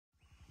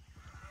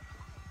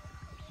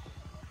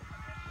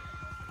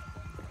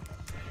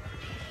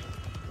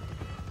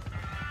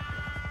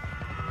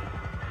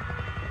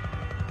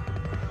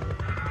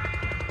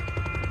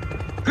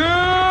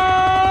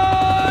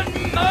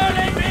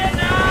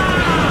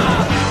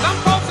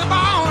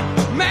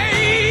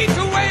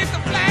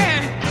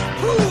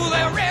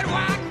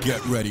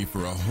ready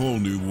for a whole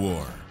new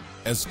war.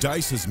 As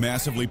DICE's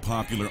massively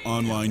popular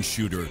online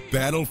shooter,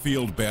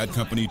 Battlefield Bad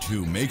Company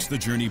 2 makes the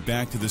journey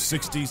back to the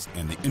 60s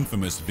and the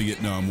infamous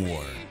Vietnam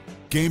War.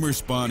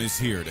 GamerSpawn is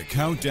here to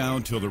count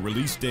down till the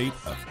release date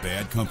of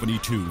Bad Company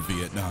 2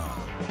 Vietnam.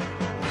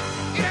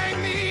 It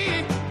ain't me.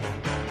 It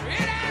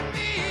ain't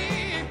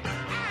me.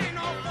 I ain't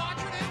no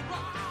fortunate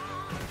one.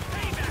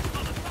 Payback,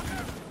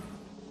 motherfucker.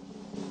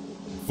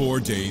 4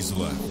 days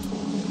left.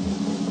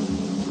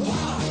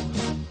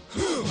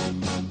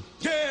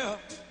 Yeah.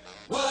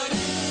 What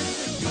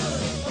is it good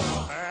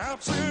for?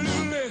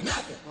 Absolutely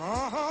nothing.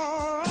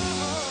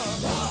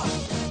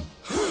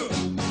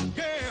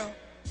 Yeah.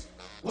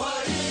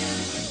 What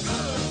is it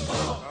good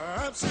for?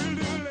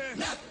 Absolutely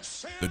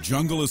nothing. The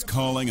jungle is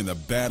calling and the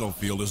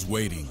battlefield is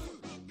waiting.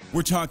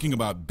 We're talking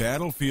about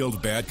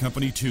Battlefield Bad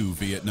Company 2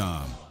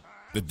 Vietnam,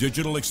 the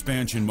digital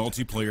expansion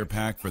multiplayer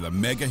pack for the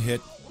mega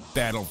hit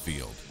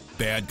Battlefield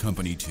Bad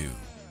Company 2.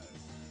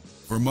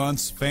 For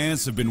months,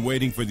 fans have been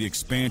waiting for the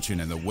expansion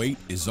and the wait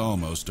is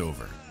almost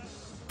over.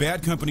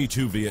 Bad Company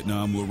 2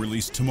 Vietnam will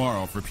release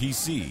tomorrow for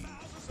PC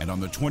and on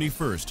the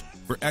 21st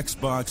for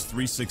Xbox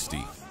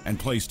 360 and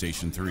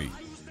PlayStation 3.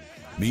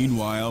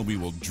 Meanwhile, we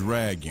will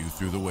drag you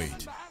through the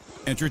wait,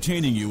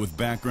 entertaining you with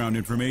background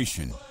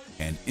information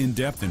and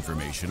in-depth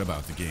information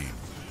about the game.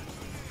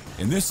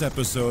 In this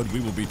episode, we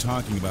will be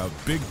talking about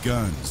big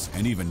guns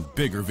and even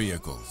bigger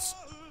vehicles.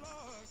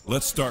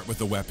 Let's start with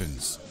the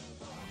weapons.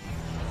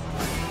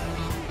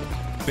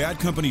 Bad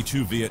Company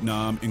 2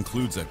 Vietnam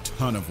includes a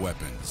ton of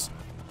weapons,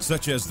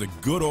 such as the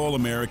good old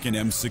American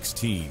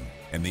M16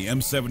 and the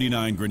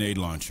M79 grenade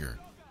launcher,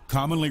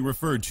 commonly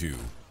referred to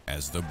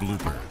as the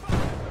blooper.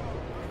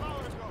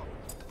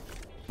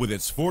 With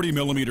its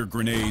 40mm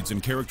grenades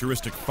and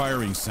characteristic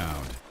firing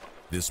sound,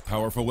 this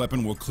powerful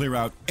weapon will clear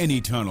out any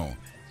tunnel,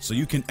 so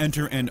you can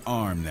enter and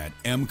arm that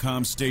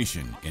MCOM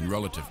station in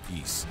relative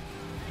peace.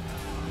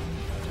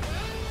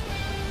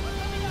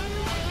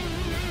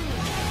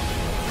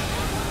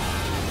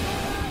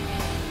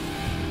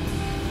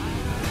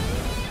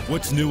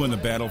 What's new in the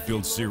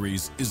Battlefield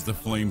series is the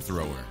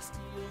flamethrower.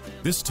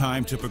 This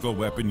time-typical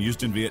weapon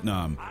used in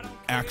Vietnam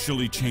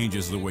actually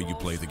changes the way you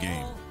play the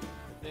game.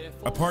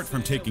 Apart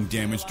from taking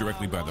damage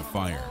directly by the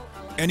fire,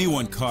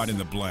 anyone caught in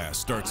the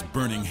blast starts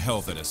burning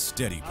health at a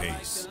steady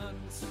pace.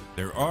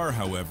 There are,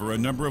 however, a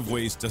number of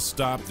ways to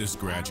stop this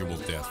gradual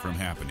death from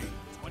happening.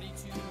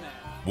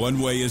 One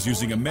way is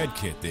using a med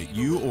kit that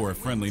you or a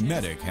friendly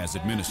medic has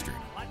administered.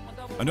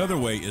 Another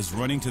way is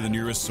running to the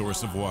nearest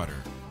source of water,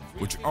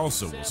 which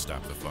also will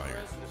stop the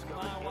fire.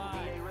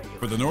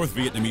 For the North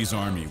Vietnamese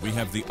Army, we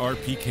have the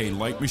RPK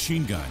light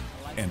machine gun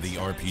and the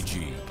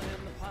RPG.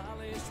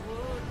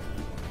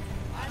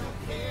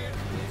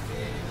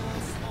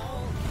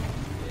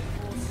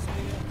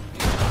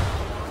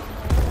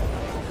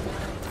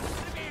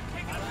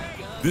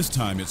 This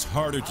time it's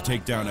harder to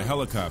take down a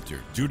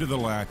helicopter due to the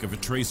lack of a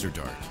tracer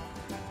dart.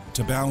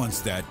 To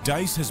balance that,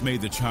 DICE has made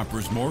the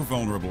choppers more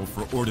vulnerable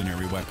for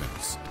ordinary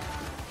weapons.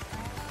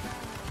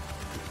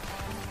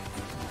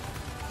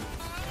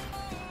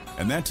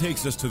 And that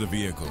takes us to the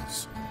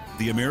vehicles.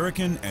 The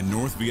American and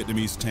North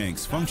Vietnamese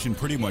tanks function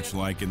pretty much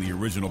like in the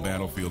original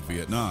Battlefield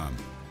Vietnam,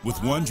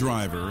 with one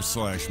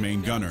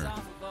driver/main gunner,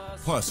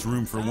 plus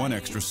room for one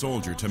extra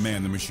soldier to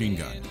man the machine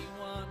gun.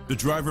 The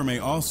driver may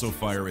also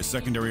fire a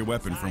secondary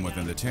weapon from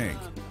within the tank,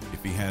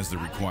 if he has the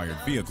required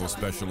vehicle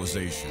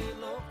specialization.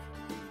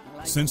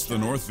 Since the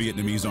North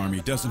Vietnamese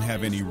Army doesn't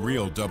have any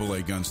real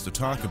AA guns to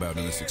talk about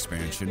in this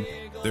expansion,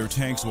 their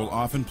tanks will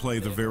often play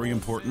the very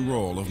important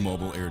role of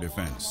mobile air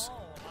defense.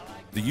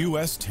 The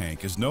U.S.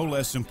 tank is no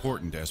less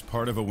important as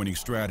part of a winning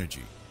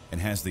strategy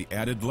and has the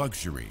added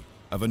luxury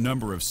of a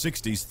number of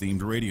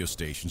 60s-themed radio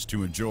stations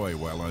to enjoy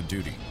while on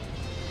duty.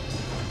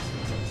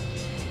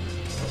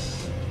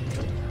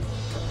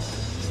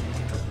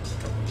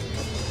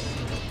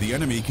 The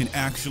enemy can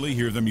actually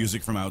hear the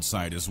music from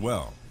outside as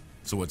well,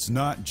 so it's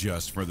not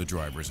just for the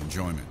driver's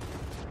enjoyment.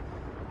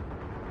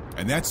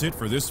 And that's it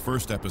for this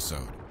first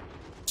episode.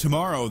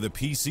 Tomorrow, the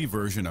PC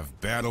version of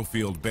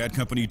Battlefield Bad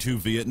Company 2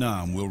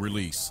 Vietnam will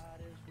release.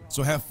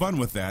 So have fun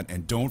with that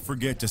and don't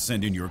forget to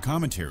send in your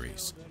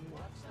commentaries.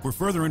 For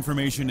further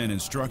information and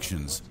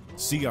instructions,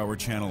 see our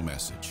channel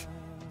message.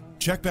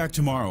 Check back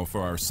tomorrow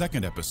for our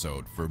second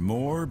episode for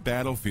more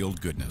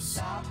Battlefield goodness.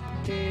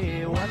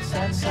 Hey, what's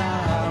that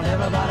sound?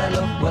 Everybody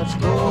look what's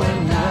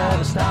going, we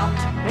better stop.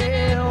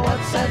 Hey,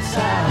 what's that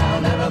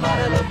sound?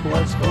 Everybody look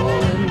what's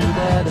going, we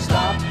better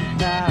stop.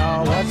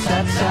 Now, what's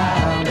that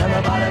sound?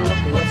 Everybody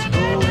look what's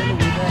going,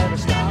 we better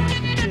stop.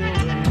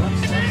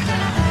 What's that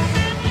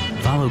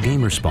sound? Follow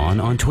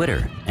GamerSpawn on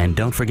Twitter and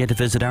don't forget to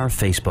visit our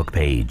Facebook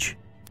page.